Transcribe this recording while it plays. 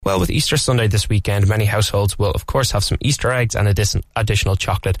Well, with Easter Sunday this weekend, many households will, of course, have some Easter eggs and additional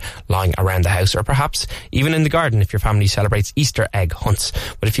chocolate lying around the house, or perhaps even in the garden if your family celebrates Easter egg hunts.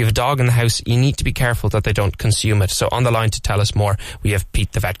 But if you have a dog in the house, you need to be careful that they don't consume it. So on the line to tell us more, we have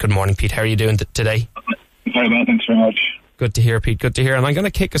Pete the vet. Good morning, Pete. How are you doing today? Very well, thanks very much. Good to hear, Pete. Good to hear. And I'm going to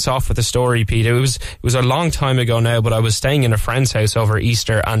kick us off with a story, Pete. It was a long time ago now, but I was staying in a friend's house over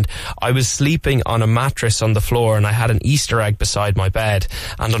Easter, and I was sleeping on a mattress on the floor, and I had an Easter egg beside my bed.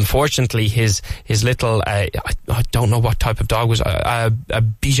 And unfortunately, his little I don't know what type of dog was, a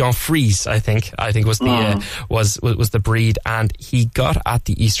Bichon Frise, I think was the was the breed, and he got at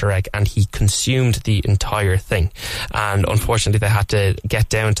the Easter egg and he consumed the entire thing. And unfortunately, they had to get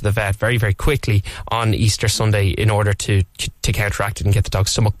down to the vet very, very quickly on Easter Sunday in order to counteract it and get the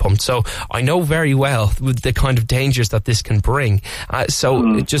dog's stomach pumped. So I know very well the kind of dangers that this can bring.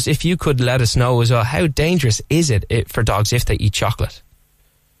 Just if you could let us know as well, how dangerous is it for dogs if they eat chocolate?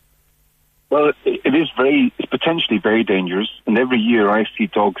 Well, it's potentially very dangerous, and every year I see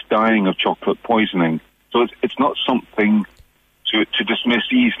dogs dying of chocolate poisoning. So it's not something to dismiss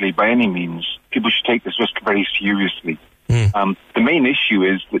easily by any means. People should take this risk very seriously. The main issue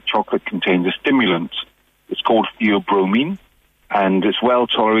is that chocolate contains a stimulant. It's called theobromine, and it's well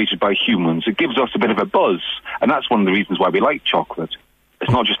tolerated by humans. It gives us a bit of a buzz, and that's one of the reasons why we like chocolate.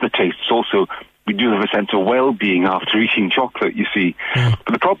 It's not just the taste, it's also we do have a sense of well-being after eating chocolate, you see.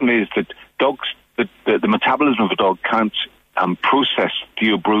 But the problem is that dogs, the metabolism of a dog can't process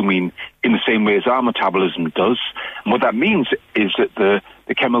theobromine in the same way as our metabolism does. And what that means is that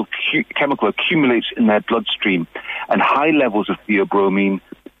the chemical accumulates in their bloodstream, and high levels of theobromine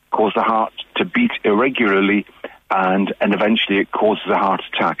cause the heart to beat irregularly, and eventually it causes a heart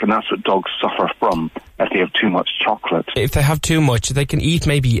attack. And that's what dogs suffer from if they have too much chocolate. If they have too much, they can eat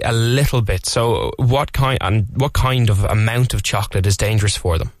maybe a little bit. So what kind of amount of chocolate is dangerous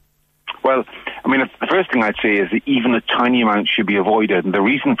for them? Well, I mean, the first thing I'd say is that even a tiny amount should be avoided. And the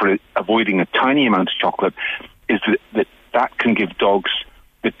reason for avoiding a tiny amount of chocolate is that can give dogs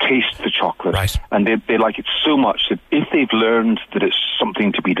the taste for chocolate. Right. And they like it so much that if they've learned that it's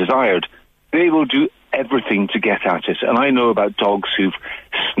something to be desired, they will do everything to get at it. And I know about dogs who've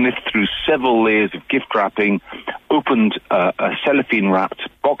sniffed through several layers of gift wrapping, opened a cellophane-wrapped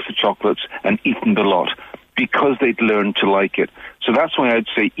box of chocolates and eaten the lot because they'd learned to like it. So that's why I'd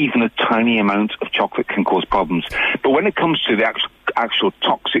say even a tiny amount of chocolate can cause problems. But when it comes to the actual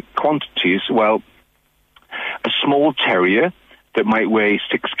toxic quantities, well, a small terrier that might weigh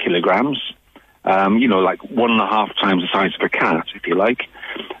 6 kilograms, like 1.5 times the size of a cat, if you like.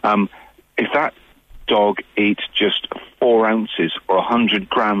 If that dog ate just 4 ounces or 100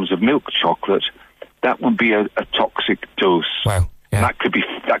 grams of milk chocolate, that would be a toxic dose. Wow. Yeah. And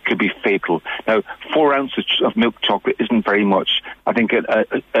that could be fatal. Now, 4 ounces of milk chocolate isn't very much. I think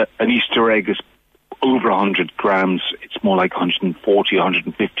an Easter egg is over 100 grams. It's more like 140,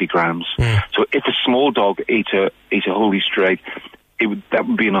 150 grams. So if a small dog ate a whole Easter egg, that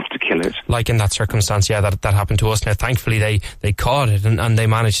would be enough to kill it. Like in that circumstance, yeah, that happened to us. Now, thankfully, they caught it and they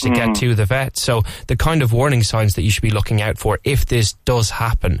managed to get to the vet. So the kind of warning signs that you should be looking out for if this does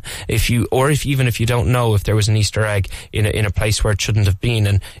happen, if you don't know if there was an Easter egg in a place where it shouldn't have been,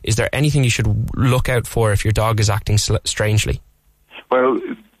 and is there anything you should look out for if your dog is acting strangely? Well,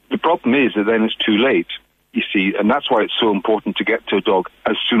 the problem is that then it's too late, you see, and that's why it's so important to get to a dog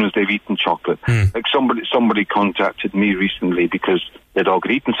as soon as they've eaten chocolate. Like somebody contacted me recently because their dog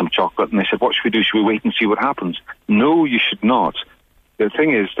had eaten some chocolate, and they said, what should we do? Should we wait and see what happens? No, you should not. The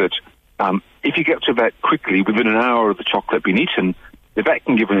thing is that if you get to the vet quickly, within an hour of the chocolate being eaten, the vet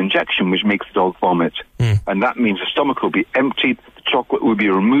can give an injection which makes the dog vomit. And that means the stomach will be emptied, the chocolate will be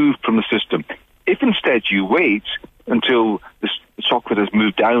removed from the system. If instead you wait until the chocolate has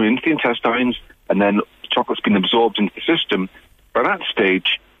moved down into the intestines and then the chocolate's been absorbed into the system, by that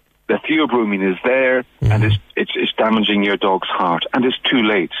stage, the theobromine is there and it's damaging your dog's heart, and it's too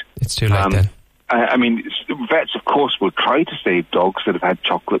late. It's too late then. I mean, vets, of course, will try to save dogs that have had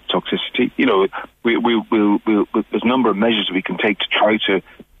chocolate toxicity. There's a number of measures we can take to try to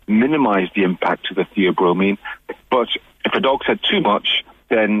minimize the impact of the theobromine. But if a dog's had too much,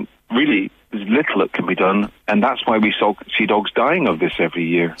 then really there's little that can be done, and that's why we see dogs dying of this every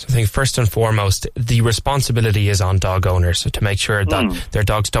year. So I think first and foremost, the responsibility is on dog owners to make sure that their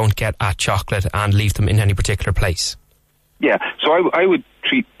dogs don't get at chocolate and leave them in any particular place. Yeah, so I would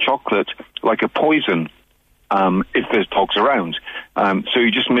treat chocolate like a poison if there's dogs around. So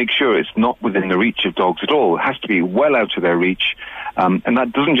you just make sure it's not within the reach of dogs at all. It has to be well out of their reach. And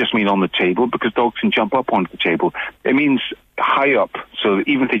that doesn't just mean on the table, because dogs can jump up onto the table. It means high up, so that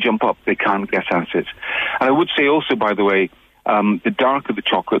even if they jump up, they can't get at it. And I would say also, by the way, the darker the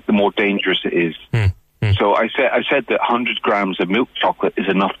chocolate, the more dangerous it is. So I said that 100 grams of milk chocolate is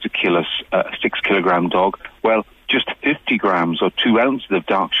enough to kill a 6-kilogram dog. Well, just 50 grams or 2 ounces of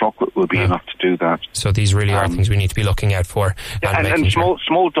dark chocolate will be enough to do that. So these really are things we need to be looking out for. And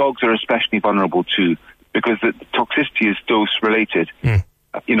small dogs are especially vulnerable too, because the toxicity is dose related.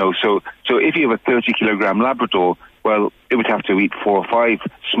 So if you have a 30-kilogram Labrador, well, it would have to eat 4 or 5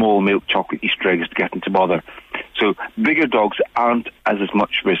 small milk chocolate Easter eggs to get them to bother. So bigger dogs aren't as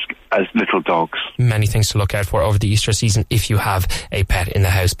much risk as little dogs. Many things to look out for over the Easter season if you have a pet in the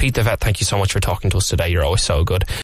house. Pete the Vet, thank you so much for talking to us today. You're always so good.